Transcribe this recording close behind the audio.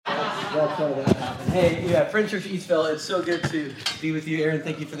That's why that happened. Hey, yeah, Friends Church Eastville, it's so good to be with you, Aaron.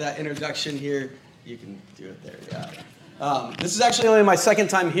 Thank you for that introduction here. You can do it there, yeah. This is actually only my second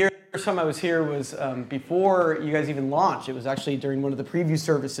time here. The first time I was here was before you guys even launched. It was actually during one of the preview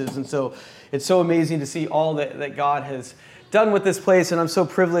services, and so it's so amazing to see all that God has done with this place, and I'm so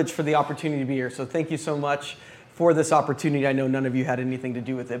privileged for the opportunity to be here. So thank you so much for this opportunity. I know none of you had anything to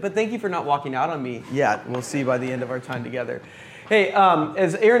do with it, but thank you for not walking out on me yet. We'll see by the end of our time together. Hey,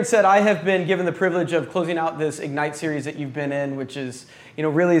 as Aaron said, I have been given the privilege of closing out this Ignite series that you've been in, which is,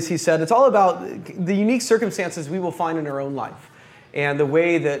 really, as he said, it's all about the unique circumstances we will find in our own life and the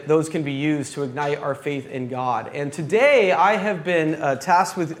way that those can be used to ignite our faith in God. And today, I have been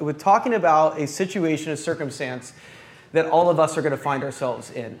tasked with talking about a situation, a circumstance that all of us are going to find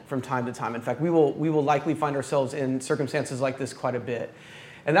ourselves in from time to time. In fact, we will likely find ourselves in circumstances like this quite a bit.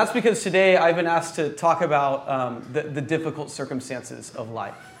 And that's because today I've been asked to talk about the difficult circumstances of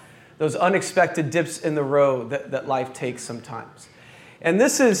life, those unexpected dips in the road that life takes sometimes. And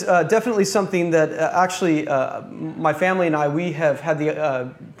this is definitely something that actually my family and I, we have had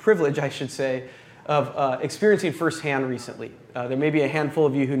the privilege, I should say, of experiencing firsthand recently. There may be a handful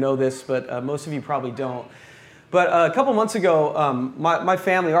of you who know this, but most of you probably don't. But a couple months ago, my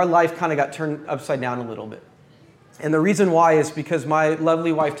family, our life kind of got turned upside down a little bit. And the reason why is because my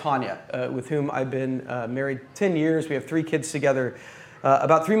lovely wife, Tanya, with whom I've been married 10 years, we have 3 kids together,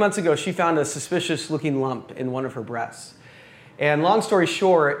 about 3 months ago, she found a suspicious-looking lump in one of her breasts. And long story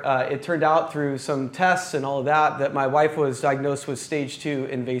short, it turned out through some tests and all of that my wife was diagnosed with stage 2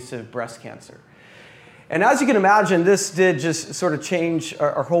 invasive breast cancer. And as you can imagine, this did just sort of change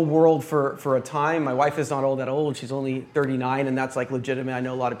our whole world for a time. My wife is not all that old. She's only 39, and that's like legitimate. I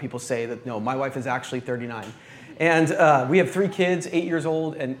know a lot of people say that, no, my wife is actually 39. And we have 3 kids, 8 years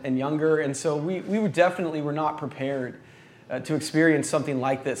old and younger, and so we were not prepared to experience something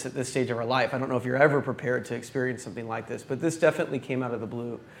like this at this stage of our life. I don't know if you're ever prepared to experience something like this, but this definitely came out of the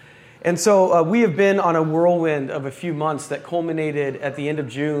blue. And so we have been on a whirlwind of a few months that culminated at the end of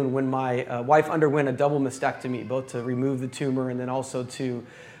June when my wife underwent a double mastectomy, both to remove the tumor and then also to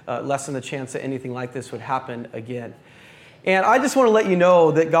lessen the chance that anything like this would happen again. And I just want to let you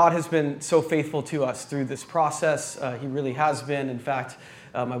know that God has been so faithful to us through this process. He really has been. In fact,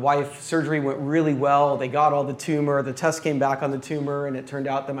 my wife's surgery went really well. They got all the tumor. The test came back on the tumor, and it turned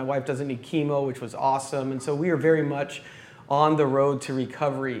out that my wife doesn't need chemo, which was awesome. And so we are very much on the road to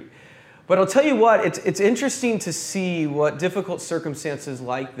recovery. But I'll tell you what, it's interesting to see what difficult circumstances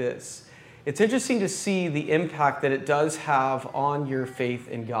like this, it's interesting to see the impact that it does have on your faith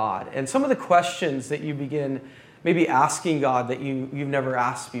in God. And some of the questions that you begin maybe asking God that you've never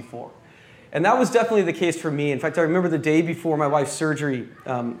asked before. And that was definitely the case for me. In fact, I remember the day before my wife's surgery,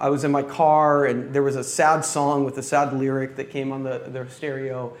 I was in my car and there was a sad song with a sad lyric that came on the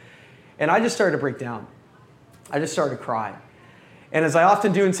stereo. And I just started to break down. I just started to cry. And as I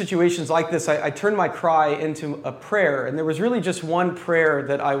often do in situations like this, I turned my cry into a prayer. And there was really just one prayer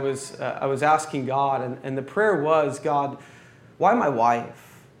that I was asking God. And the prayer was, God, why my wife?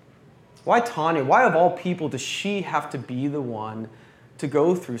 Why Tanya? Why of all people does she have to be the one to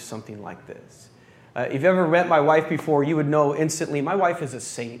go through something like this? If you've ever met my wife before, you would know instantly my wife is a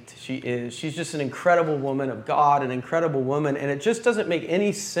saint. She is. She's just an incredible woman of God, an incredible woman, and it just doesn't make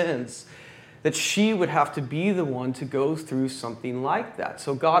any sense that she would have to be the one to go through something like that.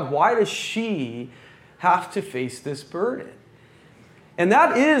 So God, why does she have to face this burden? And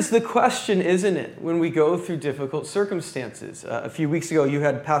that is the question, isn't it, when we go through difficult circumstances? A few weeks ago, you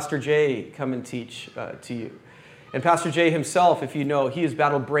had Pastor Jay come and teach to you. And Pastor Jay himself, if you know, he has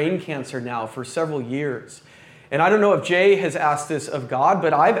battled brain cancer now for several years. And I don't know if Jay has asked this of God,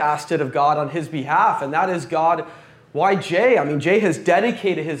 but I've asked it of God on his behalf. And that is, God, why Jay? I mean, Jay has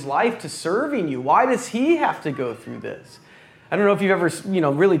dedicated his life to serving you. Why does he have to go through this? I don't know if you've ever,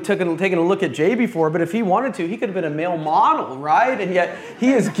 really taken a look at Jay before, but if he wanted to, he could have been a male model, right? And yet he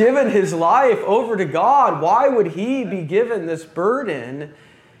has given his life over to God. Why would he be given this burden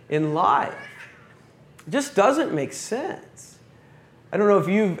in life? It just doesn't make sense. I don't know if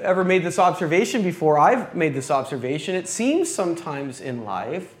you've ever made this observation before. I've made this observation. It seems sometimes in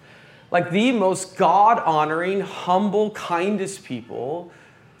life like the most God-honoring, humble, kindest people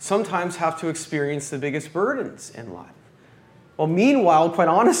sometimes have to experience the biggest burdens in life. Well, meanwhile, quite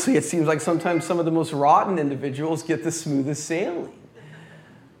honestly, it seems like sometimes some of the most rotten individuals get the smoothest sailing.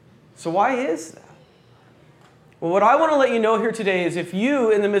 So why is that? Well, what I want to let you know here today is if you,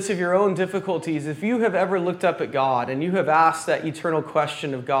 in the midst of your own difficulties, if you have ever looked up at God and you have asked that eternal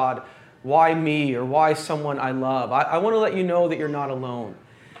question of God, why me or why someone I love, I want to let you know that you're not alone.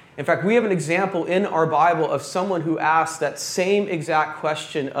 In fact, we have an example in our Bible of someone who asked that same exact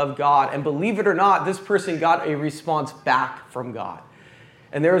question of God. And believe it or not, this person got a response back from God.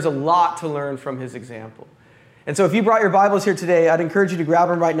 And there is a lot to learn from his example. And so if you brought your Bibles here today, I'd encourage you to grab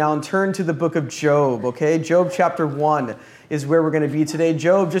them right now and turn to the book of Job, okay? Job chapter 1 is where we're going to be today.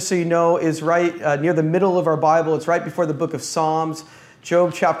 Job, just so you know, is right near the middle of our Bible. It's right before the book of Psalms.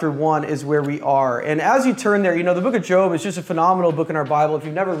 Job chapter 1 is where we are. And as you turn there, the book of Job is just a phenomenal book in our Bible. If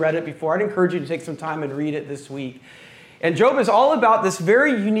you've never read it before, I'd encourage you to take some time and read it this week. And Job is all about this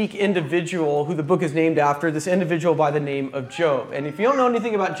very unique individual who the book is named after, this individual by the name of Job. And if you don't know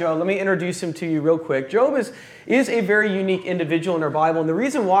anything about Job, let me introduce him to you real quick. Job is a very unique individual in our Bible. And the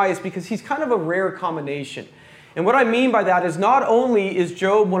reason why is because he's kind of a rare combination. And what I mean by that is not only is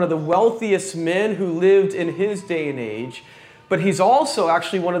Job one of the wealthiest men who lived in his day and age, but he's also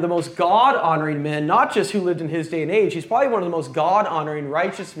actually one of the most God-honoring men, not just who lived in his day and age. He's probably one of the most God-honoring,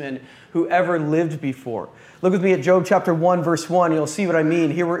 righteous men who ever lived before. Look with me at Job chapter 1, verse 1. You'll see what I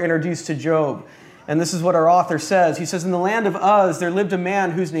mean. Here we're introduced to Job. And this is what our author says. He says, "In the land of Uz, there lived a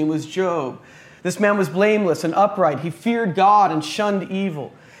man whose name was Job. This man was blameless and upright. He feared God and shunned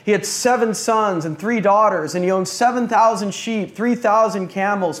evil. He had 7 sons and 3 daughters, and he owned 7,000 sheep, 3,000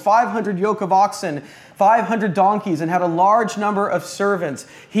 camels, 500 yoke of oxen, 500 donkeys, and had a large number of servants.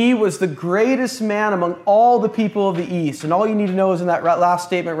 He was the greatest man among all the people of the East." And all you need to know is in that last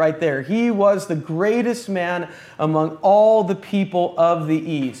statement right there. He was the greatest man among all the people of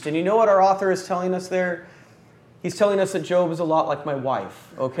the East. And you know what our author is telling us there? He's telling us that Job is a lot like my wife,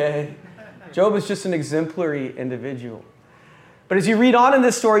 okay? Job is just an exemplary individual. But as you read on in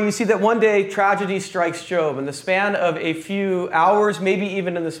this story, you see that one day tragedy strikes Job. In the span of a few hours, maybe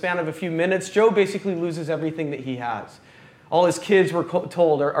even in the span of a few minutes, Job basically loses everything that he has. All his kids, we're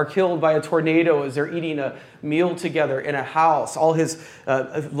told, are killed by a tornado as they're eating a meal together in a house. All his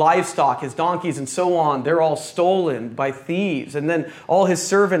livestock, his donkeys and so on, they're all stolen by thieves. And then all his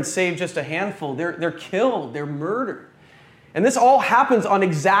servants, save just a handful, they're killed, they're murdered. And this all happens on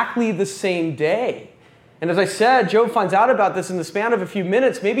exactly the same day. And as I said, Job finds out about this in the span of a few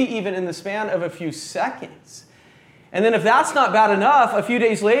minutes, maybe even in the span of a few seconds. And then if that's not bad enough, a few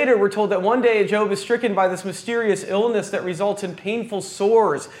days later, we're told that one day Job is stricken by this mysterious illness that results in painful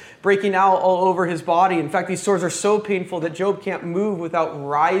sores breaking out all over his body. In fact, these sores are so painful that Job can't move without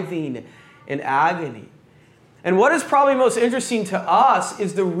writhing in agony. And what is probably most interesting to us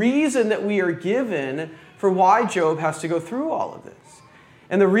is the reason that we are given for why Job has to go through all of this.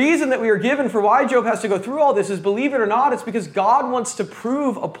 And the reason that we are given for why Job has to go through all this is, believe it or not, it's because God wants to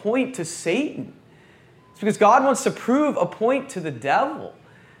prove a point to Satan. It's because God wants to prove a point to the devil.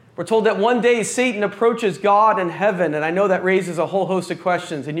 We're told that one day Satan approaches God in heaven, and I know that raises a whole host of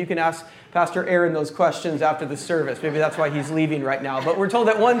questions, and you can ask Pastor Aaron those questions after the service. Maybe that's why he's leaving right now. But we're told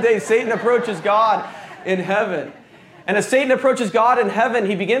that one day Satan approaches God in heaven. And as Satan approaches God in heaven,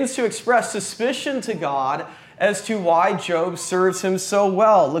 he begins to express suspicion to God as to why Job serves him so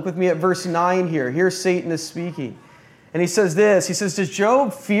well. Look with me at verse 9 here. Here Satan is speaking. And he says this. He says, "Does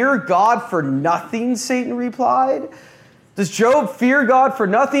Job fear God for nothing?" Satan replied. "Does Job fear God for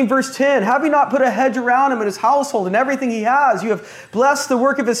nothing?" Verse 10, "Have you not put a hedge around him and his household and everything he has? You have blessed the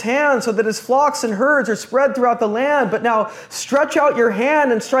work of his hands so that his flocks and herds are spread throughout the land. But now stretch out your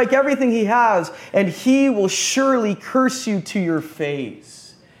hand and strike everything he has, and he will surely curse you to your face."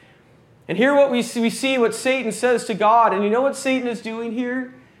 And here we see what Satan says to God. And you know what Satan is doing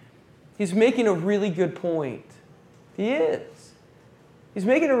here? He's making a really good point. He is. He's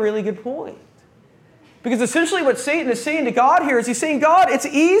making a really good point. Because essentially what Satan is saying to God here is he's saying, God, it's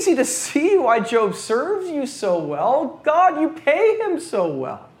easy to see why Job serves you so well. God, you pay him so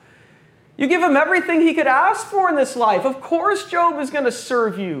well. You give him everything he could ask for in this life. Of course Job is going to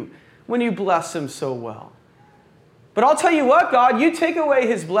serve you when you bless him so well. But I'll tell you what, God, you take away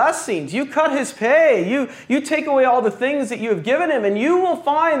his blessings. You cut his pay. You take away all the things that you have given him, and you will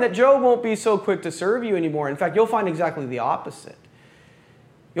find that Job won't be so quick to serve you anymore. In fact, you'll find exactly the opposite.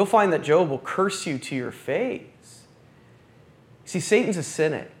 You'll find that Job will curse you to your face. See, Satan's a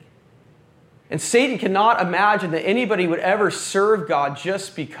cynic. And Satan cannot imagine that anybody would ever serve God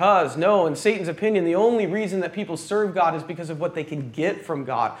just because. No, in Satan's opinion, the only reason that people serve God is because of what they can get from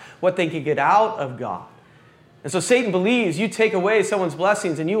God, what they can get out of God. And so Satan believes you take away someone's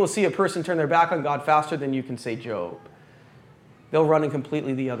blessings and you will see a person turn their back on God faster than you can say Job. They'll run in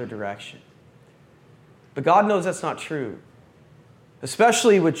completely the other direction. But God knows that's not true.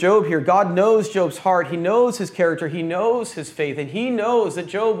 Especially with Job here, God knows Job's heart. He knows his character. He knows his faith. And he knows that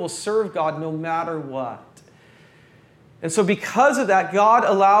Job will serve God no matter what. And so because of that, God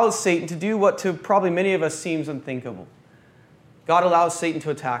allows Satan to do what to probably many of us seems unthinkable. God allows Satan to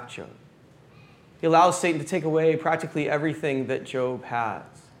attack Job. He allows Satan to take away practically everything that Job has.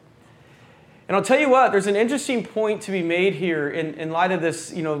 And I'll tell you what, there's an interesting point to be made here in light of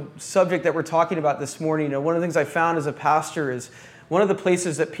this, subject that we're talking about this morning. One of the things I found as a pastor is one of the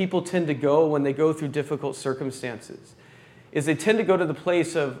places that people tend to go when they go through difficult circumstances is they tend to go to the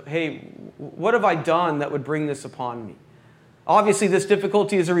place of, hey, what have I done that would bring this upon me? Obviously, this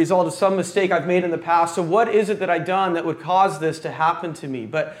difficulty is a result of some mistake I've made in the past. So what is it that I've done that would cause this to happen to me?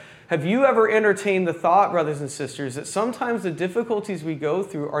 But have you ever entertained the thought, brothers and sisters, that sometimes the difficulties we go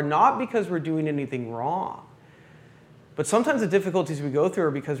through are not because we're doing anything wrong, but sometimes the difficulties we go through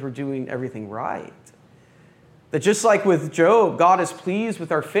are because we're doing everything right? That just like with Job, God is pleased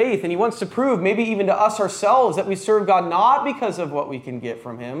with our faith, and he wants to prove, maybe even to us ourselves, that we serve God not because of what we can get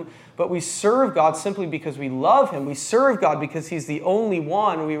from him, but we serve God simply because we love him. We serve God because he's the only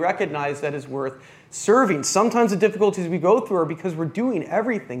one, and we recognize that is worth serving. Sometimes the difficulties we go through are because we're doing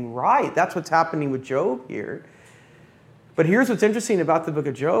everything right. That's what's happening with Job here. But here's what's interesting about the book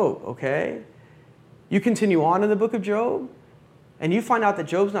of Job, okay? You continue on in the book of Job, and you find out that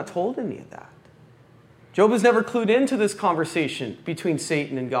Job's not told any of that. Job is never clued into this conversation between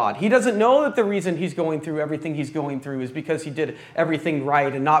Satan and God. He doesn't know that the reason he's going through everything he's going through is because he did everything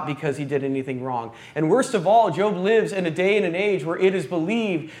right and not because he did anything wrong. And worst of all, Job lives in a day and an age where it is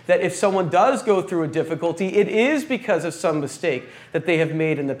believed that if someone does go through a difficulty, it is because of some mistake that they have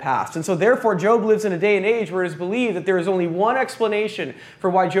made in the past. And so therefore, Job lives in a day and age where it is believed that there is only one explanation for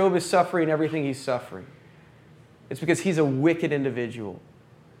why Job is suffering everything he's suffering. It's because he's a wicked individual.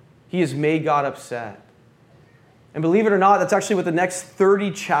 He has made God upset. And believe it or not, that's actually what the next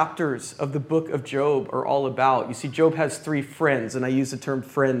 30 chapters of the book of Job are all about. You see, Job has 3 friends, and I use the term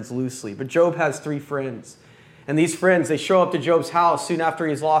friends loosely, but Job has 3 friends. And these friends, they show up to Job's house soon after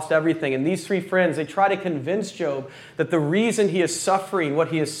he's lost everything. And these 3 friends, they try to convince Job that the reason he is suffering, what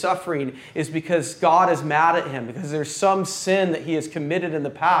he is suffering, is because God is mad at him, because there's some sin that he has committed in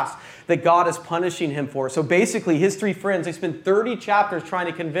the past that God is punishing him for. So basically, his 3 friends, they spend 30 chapters trying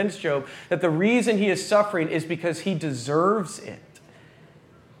to convince Job that the reason he is suffering is because he deserves it.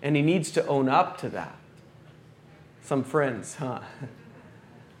 And he needs to own up to that. Some friends, huh?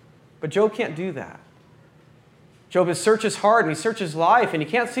 But Job can't do that. Job searches hard and he searches life, and he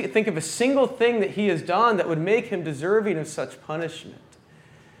can't think of a single thing that he has done that would make him deserving of such punishment.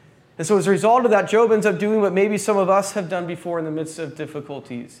 And so as a result of that, Job ends up doing what maybe some of us have done before in the midst of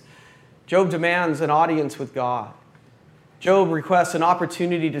difficulties. Job demands an audience with God. Job requests an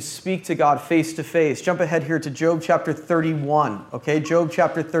opportunity to speak to God face to face. Jump ahead here to Job chapter 31, okay? Job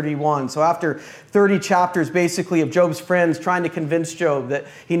chapter 31. So after 30 chapters basically of Job's friends trying to convince Job that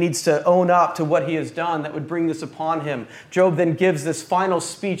he needs to own up to what he has done that would bring this upon him, Job then gives this final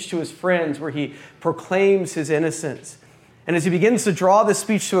speech to his friends where he proclaims his innocence. And as he begins to draw this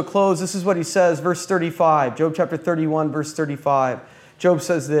speech to a close, this is what he says, verse 35, Job chapter 31, verse 35. Job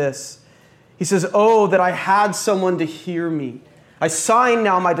says this. He says, "Oh, that I had someone to hear me. I sign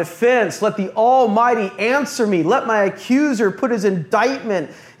now my defense. Let the Almighty answer me. Let my accuser put his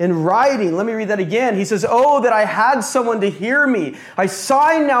indictment in writing." Let me read that again. He says, "Oh, that I had someone to hear me. I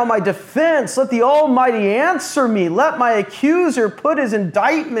sign now my defense. Let the Almighty answer me. Let my accuser put his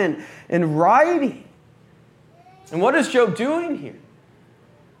indictment in writing." And what is Job doing here?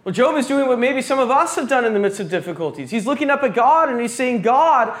 Well, Job is doing what maybe some of us have done in the midst of difficulties. He's looking up at God and he's saying,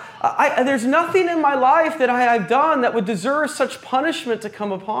 God, there's nothing in my life that I've done that would deserve such punishment to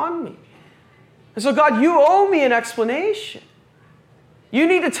come upon me. And so, God, you owe me an explanation. You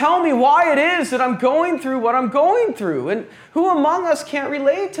need to tell me why it is that I'm going through what I'm going through. And who among us can't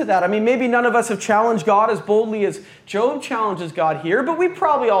relate to that? I mean, maybe none of us have challenged God as boldly as Job challenges God here, but we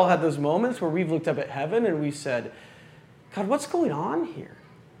probably all had those moments where we've looked up at heaven and we said, God, what's going on here?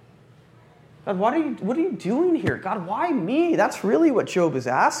 God, what are you doing here? God, why me? That's really what Job is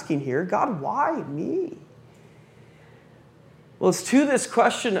asking here. God, why me? Well, it's to this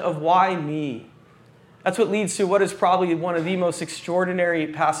question of why me. That's what leads to what is probably one of the most extraordinary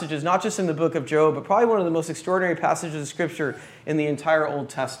passages, not just in the book of Job, but probably one of the most extraordinary passages of Scripture in the entire Old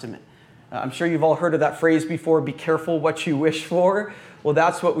Testament. I'm sure you've all heard of that phrase before, be careful what you wish for. Well,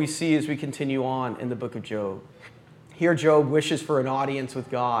 that's what we see as we continue on in the book of Job. Here, Job wishes for an audience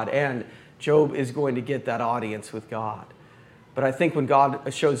with God, and Job is going to get that audience with God. But I think when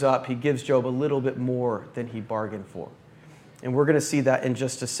God shows up, he gives Job a little bit more than he bargained for. And we're going to see that in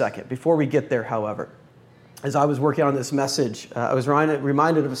just a second. Before we get there, however, as I was working on this message, I was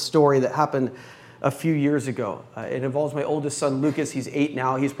reminded of a story that happened a few years ago. It involves my oldest son, Lucas. He's 8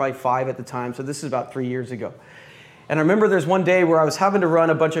 now. He's probably 5 at the time. So this is about 3 years ago. And I remember there's one day where I was having to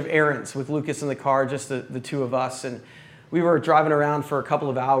run a bunch of errands with Lucas in the car, just the two of us. And we were driving around for a couple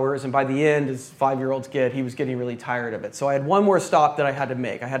of hours, and by the end, as 5-year-olds get, he was getting really tired of it. So I had one more stop that I had to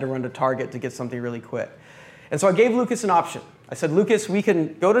make. I had to run to Target to get something really quick. And so I gave Lucas an option. I said, Lucas, we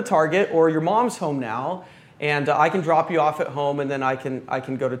can go to Target, or your mom's home now, and I can drop you off at home, and then I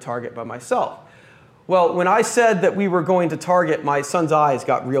can go to Target by myself. Well, when I said that we were going to Target, my son's eyes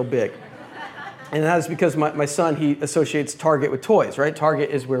got real big. And that is because my son, he associates Target with toys, right? Target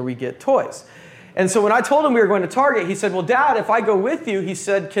is where we get toys. And so when I told him we were going to Target, he said, well, Dad, if I go with you, he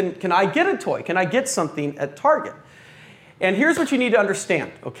said, can I get a toy? Can I get something at Target? And here's what you need to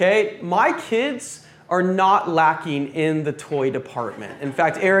understand, okay? My kids are not lacking in the toy department. In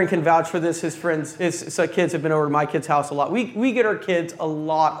fact, Aaron can vouch for this. His kids have been over to my kids' house a lot. We get our kids a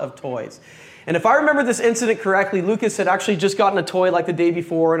lot of toys. And if I remember this incident correctly, Lucas had actually just gotten a toy like the day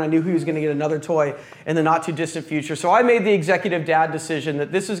before, and I knew he was going to get another toy in the not too distant future. So I made the executive dad decision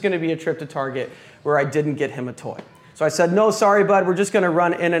that this was going to be a trip to Target where I didn't get him a toy. So I said, no, sorry, bud, we're just going to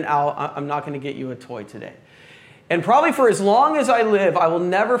run in and out. I'm not going to get you a toy today. And probably for as long as I live, I will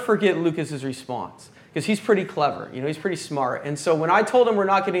never forget Lucas's response, because he's pretty clever. He's pretty smart. And so when I told him we're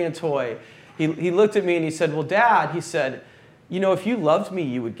not getting a toy, he looked at me and he said, well, Dad, he said, if you loved me,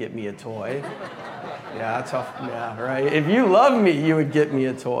 you would get me a toy. Yeah, tough. Yeah, right. If you loved me, you would get me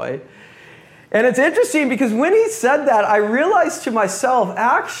a toy. And it's interesting because when he said that, I realized to myself,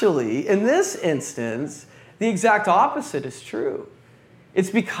 actually, in this instance, the exact opposite is true. It's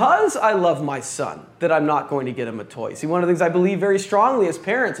because I love my son that I'm not going to get him a toy. See, one of the things I believe very strongly as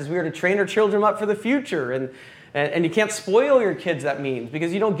parents is we are to train our children up for the future. And you can't spoil your kids, that means,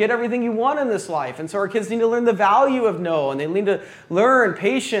 because you don't get everything you want in this life. And so our kids need to learn the value of no, and they need to learn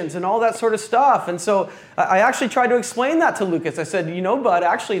patience and all that sort of stuff. And so I actually tried to explain that to Lucas. I said, bud,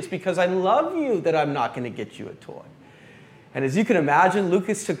 actually it's because I love you that I'm not going to get you a toy. And as you can imagine,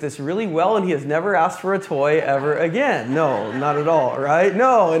 Lucas took this really well, and he has never asked for a toy ever again. No, not at all, right?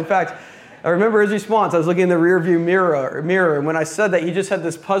 No, in fact, I remember his response. I was looking in the rearview mirror, and when I said that, he just had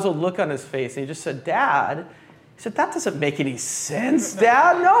this puzzled look on his face, and he just said, Dad, he said, that doesn't make any sense,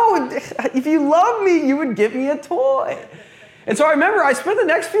 Dad. No, if you love me, you would get me a toy. And so I remember I spent the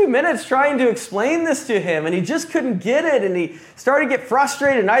next few minutes trying to explain this to him, and he just couldn't get it, and he started to get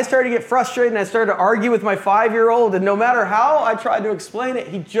frustrated, and I started to get frustrated, and I started to argue with my 5-year-old, and no matter how I tried to explain it,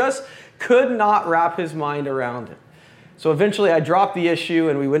 he just could not wrap his mind around it. So eventually I dropped the issue,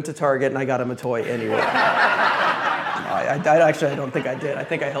 and we went to Target, and I got him a toy anyway. I don't think I did. I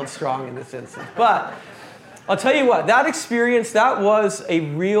think I held strong in this instance. But I'll tell you what, that experience, that was a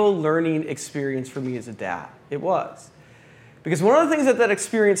real learning experience for me as a dad. It was. Because one of the things that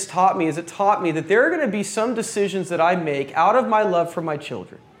experience taught me is it taught me that there are going to be some decisions that I make out of my love for my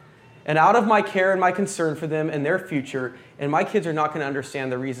children and out of my care and my concern for them and their future, and my kids are not going to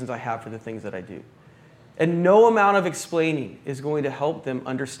understand the reasons I have for the things that I do. And no amount of explaining is going to help them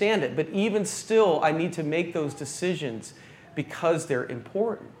understand it. But even still, I need to make those decisions because they're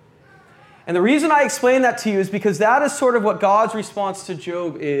important. And the reason I explain that to you is because that is sort of what God's response to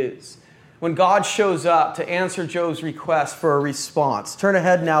Job is. When God shows up to answer Job's request for a response. Turn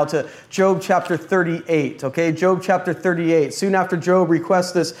ahead now to Job chapter 38, okay? Job chapter 38. Soon after Job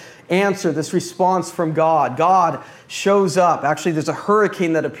requests this answer, this response from God, God shows up. Actually, there's a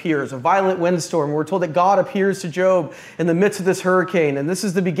hurricane that appears, a violent windstorm. We're told that God appears to Job in the midst of this hurricane. And this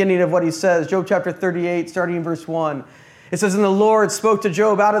is the beginning of what he says. Job chapter 38, starting in verse 1. It says, and the Lord spoke to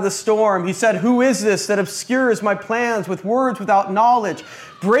Job out of the storm. He said, who is this that obscures my plans with words without knowledge?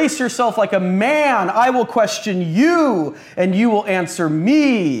 Brace yourself like a man. I will question you, and you will answer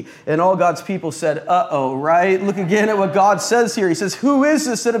me. And all God's people said, uh-oh, right? Look again at what God says here. He says, who is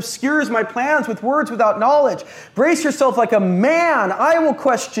this that obscures my plans with words without knowledge? Brace yourself like a man. I will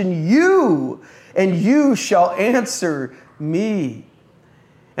question you, and you shall answer me.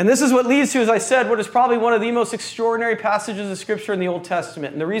 And this is what leads to, as I said, what is probably one of the most extraordinary passages of Scripture in the Old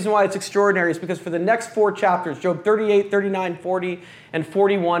Testament. And the reason why it's extraordinary is because for the next 4 chapters, Job 38, 39, 40, and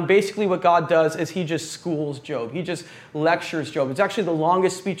 41, basically what God does is he just schools Job. He just lectures Job. It's actually the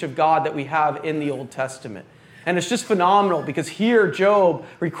longest speech of God that we have in the Old Testament. And it's just phenomenal because here Job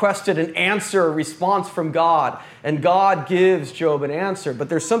requested an answer, a response from God. And God gives Job an answer. But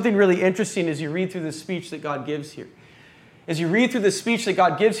there's something really interesting as you read through the speech that God gives here. As you read through the speech that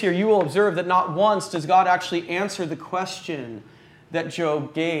God gives here, you will observe that not once does God actually answer the question that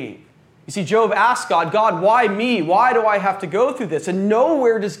Job gave. You see, Job asked God, why me? Why do I have to go through this? And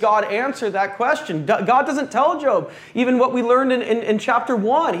nowhere does God answer that question. God doesn't tell Job even what we learned in chapter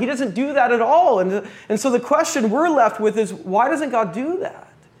 1. He doesn't do that at all. And so the question we're left with is, why doesn't God do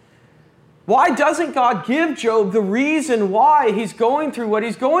that? Why doesn't God give Job the reason why he's going through what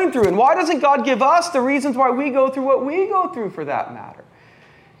he's going through? And why doesn't God give us the reasons why we go through what we go through, for that matter?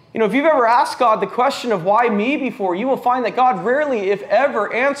 You know, if you've ever asked God the question of why me before, you will find that God rarely, if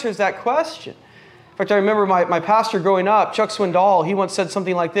ever, answers that question. In fact, I remember my pastor growing up, Chuck Swindoll, he once said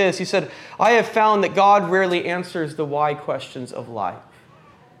something like this. He said, I have found that God rarely answers the why questions of life.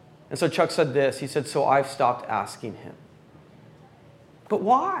 And so Chuck said this. He said, so I've stopped asking him. But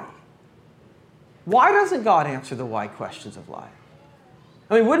why? Why doesn't God answer the why questions of life?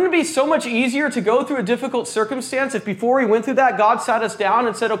 I mean, wouldn't it be so much easier to go through a difficult circumstance if before he went through that, God sat us down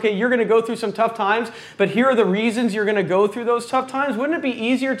and said, okay, you're going to go through some tough times, but here are the reasons you're going to go through those tough times? Wouldn't it be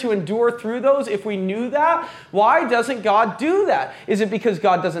easier to endure through those if we knew that? Why doesn't God do that? Is it because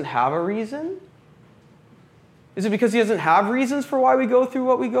God doesn't have a reason? Is it because he doesn't have reasons for why we go through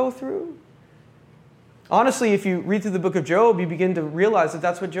what we go through? Honestly, if you read through the book of Job, you begin to realize that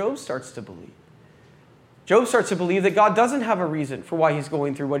that's what Job starts to believe. Job starts to believe that God doesn't have a reason for why he's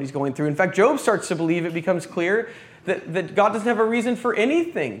going through what he's going through. In fact, Job starts to believe, it becomes clear, that God doesn't have a reason for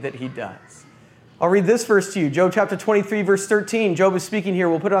anything that he does. I'll read this verse to you. Job chapter 23, verse 13. Job is speaking here.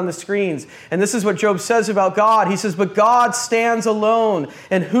 We'll put it on the screens. And this is what Job says about God. He says, but God stands alone,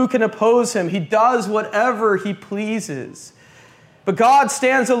 and who can oppose him? He does whatever he pleases. But God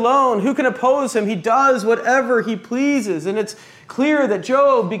stands alone. Who can oppose him? He does whatever he pleases. And it's clear that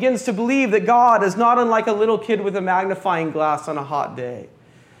Job begins to believe that God is not unlike a little kid with a magnifying glass on a hot day.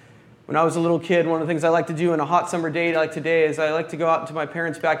 When I was a little kid, one of the things I like to do on a hot summer day like today is I like to go out into my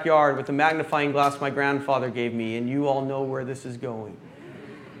parents' backyard with the magnifying glass my grandfather gave me, and you all know where this is going.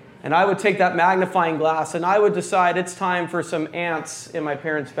 And I would take that magnifying glass and I would decide it's time for some ants in my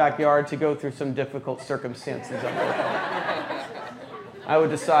parents' backyard to go through some difficult circumstances. I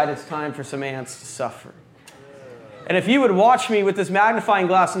would decide it's time for some ants to suffer. And if you would watch me with this magnifying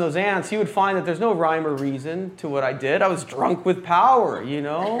glass and those ants, you would find that there's no rhyme or reason to what I did. I was drunk with power, you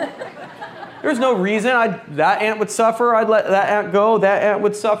know. There's no reason. That ant would suffer. I'd let that ant go. That ant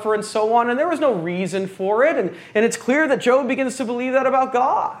would suffer, and so on. And there was no reason for it. And it's clear that Job begins to believe that about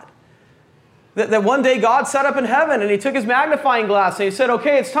God. That one day God sat up in heaven and he took his magnifying glass and he said,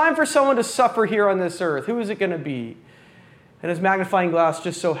 okay, it's time for someone to suffer here on this earth. Who is it going to be? And his magnifying glass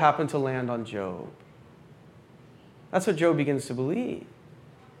just so happened to land on Job. That's what Job begins to believe.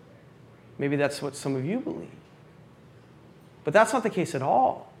 Maybe that's what some of you believe. But that's not the case at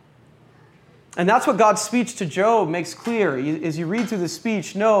all. And that's what God's speech to Job makes clear. As you read through the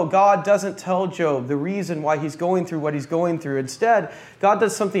speech, no, God doesn't tell Job the reason why he's going through what he's going through. Instead, God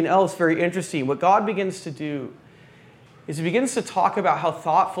does something else very interesting. What God begins to do is he begins to talk about how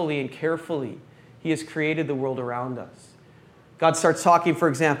thoughtfully and carefully he has created the world around us. God starts talking, for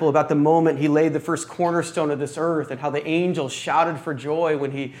example, about the moment he laid the first cornerstone of this earth and how the angels shouted for joy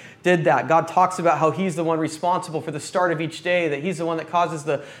when he did that. God talks about how he's the one responsible for the start of each day, that he's the one that causes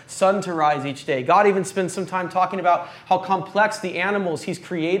the sun to rise each day. God even spends some time talking about how complex the animals he's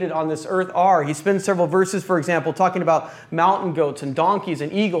created on this earth are. He spends several verses, for example, talking about mountain goats and donkeys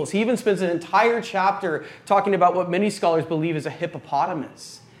and eagles. He even spends an entire chapter talking about what many scholars believe is a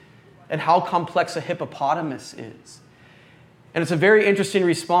hippopotamus and how complex a hippopotamus is. And it's a very interesting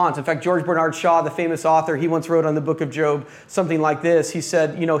response. In fact, George Bernard Shaw, the famous author, he once wrote on the book of Job something like this. He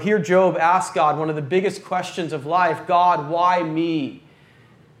said, here Job asked God one of the biggest questions of life, God, why me?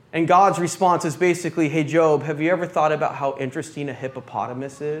 And God's response is basically, hey, Job, have you ever thought about how interesting a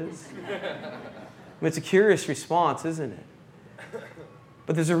hippopotamus is? It's a curious response, isn't it?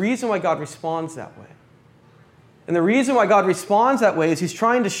 But there's a reason why God responds that way. And the reason why God responds that way is he's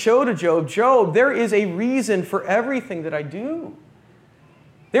trying to show to Job, Job, there is a reason for everything that I do.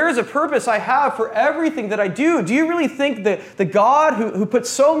 There is a purpose I have for everything that I do. Do you really think that the God who put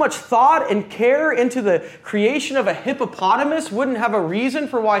so much thought and care into the creation of a hippopotamus wouldn't have a reason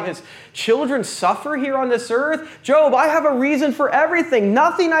for why his children suffer here on this earth? Job, I have a reason for everything.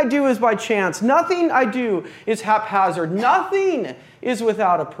 Nothing I do is by chance. Nothing I do is haphazard. Nothing is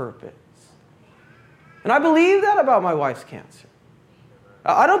without a purpose. And I believe that about my wife's cancer.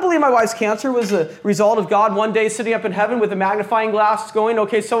 I don't believe my wife's cancer was a result of God one day sitting up in heaven with a magnifying glass going,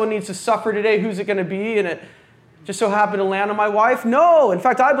 okay, someone needs to suffer today. Who's it going to be? And it just so happened to land on my wife. No. In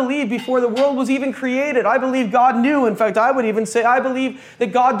fact, I believe before the world was even created, I believe God knew. In fact, I would even say I believe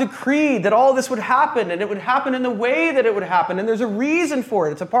that God decreed that all this would happen, and it would happen in the way that it would happen. And there's a reason for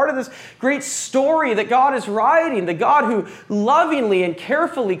it. It's a part of this great story that God is writing. The God who lovingly and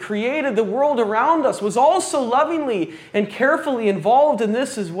carefully created the world around us was also lovingly and carefully involved in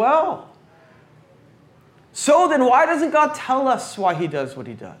this as well. So then why doesn't God tell us why he does what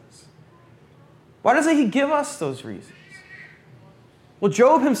he does? Why doesn't he give us those reasons? Well,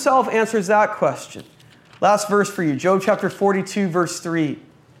 Job himself answers that question. Last verse for you, Job chapter 42, verse 3.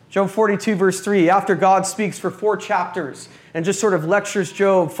 Job 42, verse 3, after God speaks for 4 chapters and just sort of lectures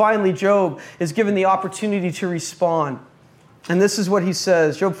Job, finally Job is given the opportunity to respond. And this is what he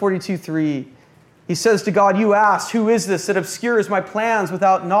says, Job 42, 3. He says to God, you asked, who is this that obscures my plans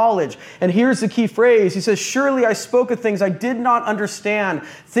without knowledge? And here's the key phrase. He says, surely I spoke of things I did not understand,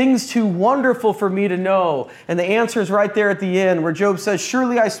 things too wonderful for me to know. And the answer is right there at the end where Job says,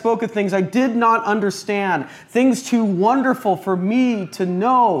 surely I spoke of things I did not understand, things too wonderful for me to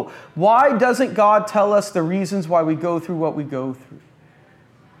know. Why doesn't God tell us the reasons why we go through what we go through?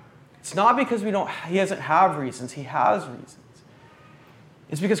 It's not because he doesn't have reasons. He has reasons.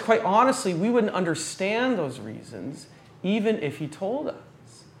 It's because, quite honestly, we wouldn't understand those reasons even if he told us.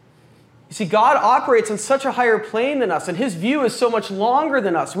 You see, God operates on such a higher plane than us, and his view is so much longer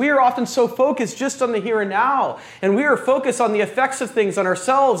than us. We are often so focused just on the here and now, and we are focused on the effects of things on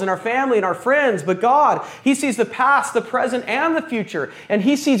ourselves and our family and our friends. But God, he sees the past, the present, and the future, and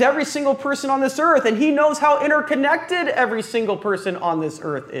he sees every single person on this earth, and he knows how interconnected every single person on this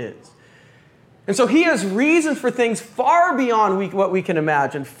earth is. And so he has reasons for things far beyond what we can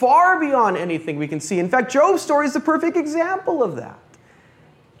imagine, far beyond anything we can see. In fact, Job's story is the perfect example of that.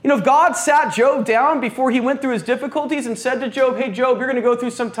 You know, if God sat Job down before he went through his difficulties and said to Job, hey, Job, you're going to go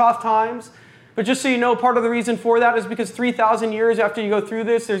through some tough times. But just so you know, part of the reason for that is because 3,000 years after you go through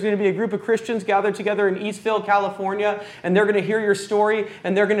this, there's going to be a group of Christians gathered together in Eastville, California, and they're going to hear your story,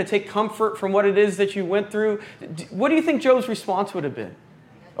 and they're going to take comfort from what it is that you went through. What do you think Job's response would have been?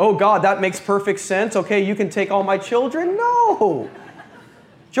 Oh, God, that makes perfect sense. Okay, you can take all my children? No.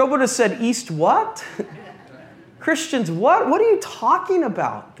 Job would have said, East what? Christians what? What are you talking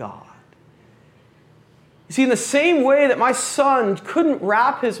about, God? You see, in the same way that my son couldn't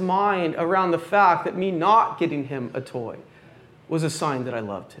wrap his mind around the fact that me not getting him a toy was a sign that I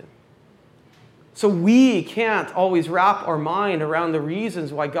loved him. So we can't always wrap our mind around the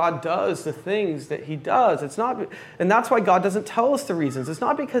reasons why God does the things that he does. And that's why God doesn't tell us the reasons. It's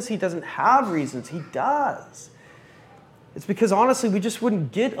not because he doesn't have reasons. He does. It's because, honestly, we just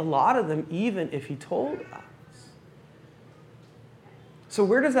wouldn't get a lot of them even if he told us. So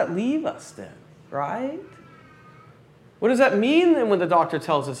where does that leave us then, right? What does that mean then when the doctor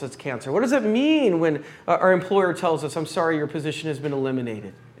tells us it's cancer? What does it mean when our employer tells us, I'm sorry, your position has been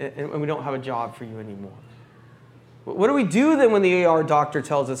eliminated and we don't have a job for you anymore? What do we do then when the ER doctor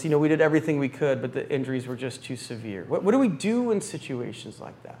tells us, we did everything we could, but the injuries were just too severe? What do we do in situations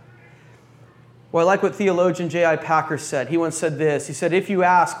like that? Well, I like what theologian J.I. Packer said. He once said this. He said, if you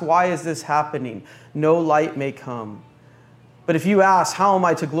ask, why is this happening? No light may come. But if you ask, how am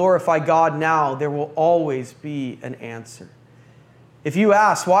I to glorify God now? There will always be an answer. If you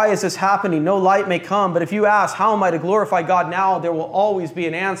ask, why is this happening? No light may come. But if you ask, how am I to glorify God now? There will always be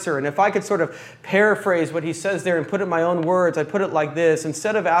an answer. And if I could sort of paraphrase what he says there and put it in my own words, I put it like this.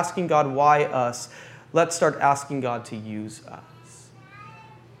 Instead of asking God, why us? Let's start asking God to use us.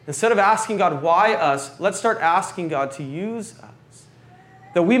 Instead of asking God, why us? Let's start asking God to use us.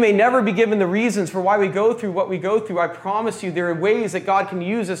 Though we may never be given the reasons for why we go through what we go through, I promise you there are ways that God can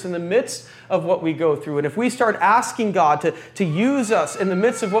use us in the midst of what we go through. And if we start asking God to use us in the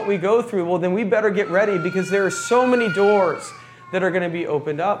midst of what we go through, well, then we better get ready because there are so many doors that are going to be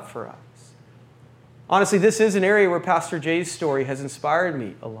opened up for us. Honestly, this is an area where Pastor Jay's story has inspired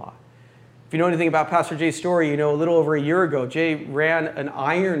me a lot. If you know anything about Pastor Jay's story, a little over a year ago, Jay ran an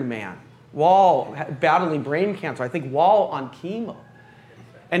Ironman while battling brain cancer, I think while on chemo.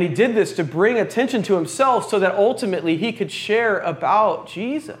 And he did this to bring attention to himself so that ultimately he could share about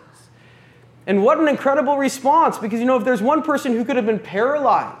Jesus. And what an incredible response, because if there's one person who could have been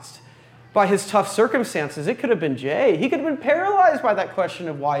paralyzed by his tough circumstances, it could have been Jay. He could have been paralyzed by that question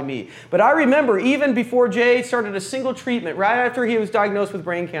of why me. But I remember even before Jay started a single treatment, right after he was diagnosed with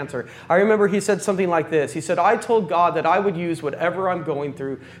brain cancer, I remember he said something like this. He said, I told God that I would use whatever I'm going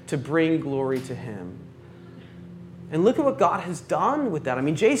through to bring glory to him. And look at what God has done with that.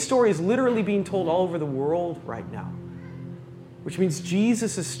 Jay's story is literally being told all over the world right now, which means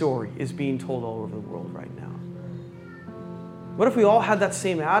Jesus' story is being told all over the world right now. What if we all had that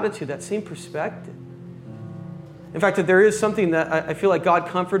same attitude, that same perspective? In fact, that there is something that I feel like God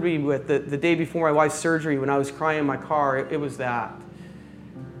comforted me with the day before my wife's surgery when I was crying in my car. It was that.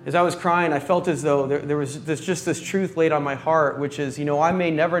 As I was crying, I felt as though there was this truth laid on my heart, which is, I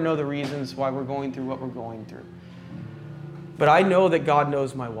may never know the reasons why we're going through what we're going through. But I know that God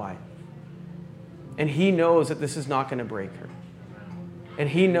knows my wife. And he knows that this is not going to break her. And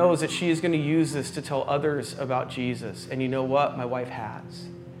he knows that she is going to use this to tell others about Jesus. And you know what? My wife has.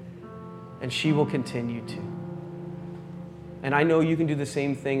 And she will continue to. And I know you can do the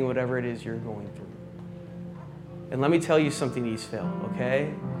same thing, whatever it is you're going through. And let me tell you something, Eastvale,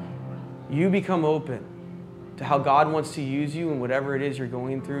 okay? You become open to how God wants to use you and whatever it is you're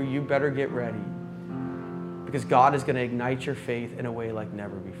going through, you better get ready. Because God is going to ignite your faith in a way like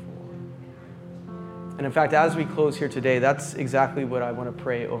never before. And in fact, as we close here today, that's exactly what I want to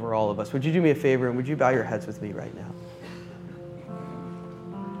pray over all of us. Would you do me a favor and would you bow your heads with me right now?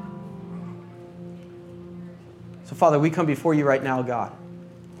 So, Father, we come before you right now, God.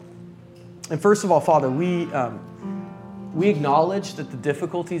 And first of all, Father, we acknowledge that the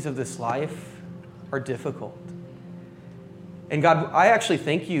difficulties of this life are difficult. And God, I actually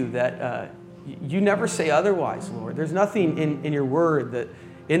thank you that you never say otherwise, Lord. There's nothing in your word that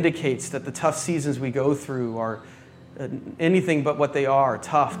indicates that the tough seasons we go through are anything but what they are,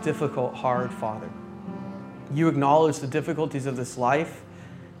 tough, difficult, hard, Father. You acknowledge the difficulties of this life.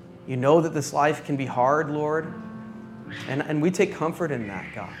 You know that this life can be hard, Lord. And we take comfort in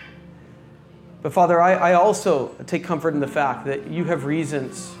that, God. But Father, I also take comfort in the fact that you have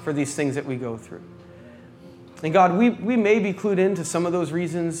reasons for these things that we go through. And God, we may be clued into some of those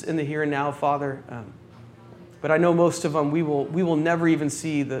reasons in the here and now, Father. But I know most of them we will never even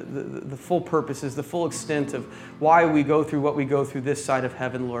see the full purposes, the full extent of why we go through what we go through this side of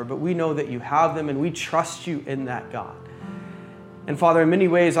heaven, Lord. But we know that you have them and we trust you in that, God. And Father, in many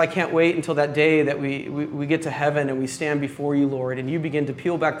ways, I can't wait until that day that we get to heaven and we stand before you, Lord, and you begin to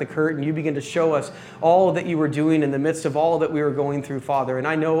peel back the curtain. You begin to show us all that you were doing in the midst of all that we were going through, Father. And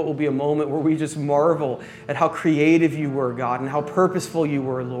I know it will be a moment where we just marvel at how creative you were, God, and how purposeful you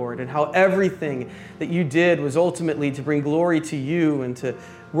were, Lord, and how everything that you did was ultimately to bring glory to you and to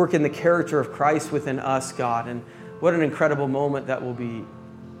work in the character of Christ within us, God. And what an incredible moment that will be.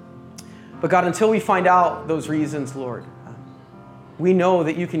 But God, until we find out those reasons, Lord, we know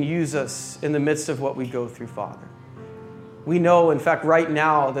that you can use us in the midst of what we go through, Father. We know, in fact, right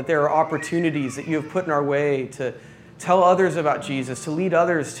now that there are opportunities that you have put in our way to tell others about Jesus, to lead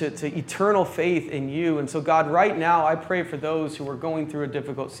others to eternal faith in you. And so, God, right now, I pray for those who are going through a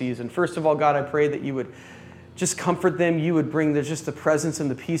difficult season. First of all, God, I pray that you would just comfort them. You would bring just the presence and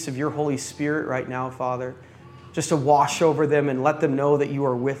the peace of your Holy Spirit right now, Father, just to wash over them and let them know that you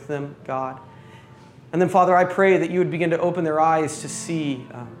are with them, God. And then, Father, I pray that you would begin to open their eyes to see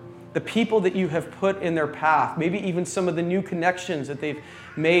the people that you have put in their path, maybe even some of the new connections that they've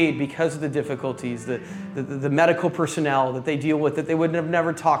made because of the difficulties, the medical personnel that they deal with that they would have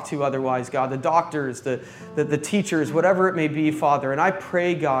never talked to otherwise, God, the doctors, the teachers, whatever it may be, Father. And I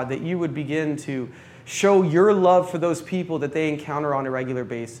pray, God, that you would begin to show your love for those people that they encounter on a regular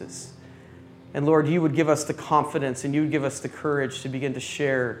basis. And Lord, you would give us the confidence and you would give us the courage to begin to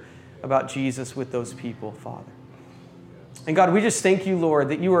share about Jesus with those people, Father. And God, we just thank you, Lord,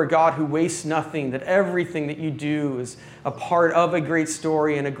 that you are a God who wastes nothing, that everything that you do is a part of a great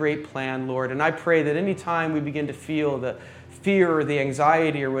story and a great plan, Lord. And I pray that any time we begin to feel the fear or the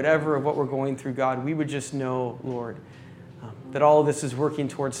anxiety or whatever of what we're going through, God, we would just know, Lord, that all of this is working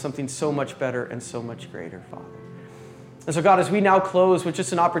towards something so much better and so much greater, Father. And so, God, as we now close with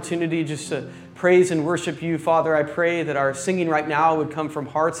just an opportunity just to praise and worship you, Father, I pray that our singing right now would come from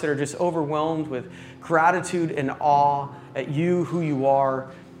hearts that are just overwhelmed with gratitude and awe at you, who you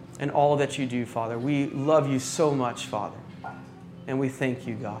are, and all that you do, Father. We love you so much, Father, and we thank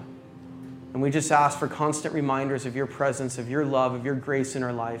you, God. And we just ask for constant reminders of your presence, of your love, of your grace in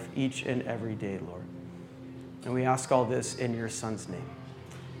our life each and every day, Lord. And we ask all this in your Son's name.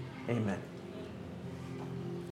 Amen.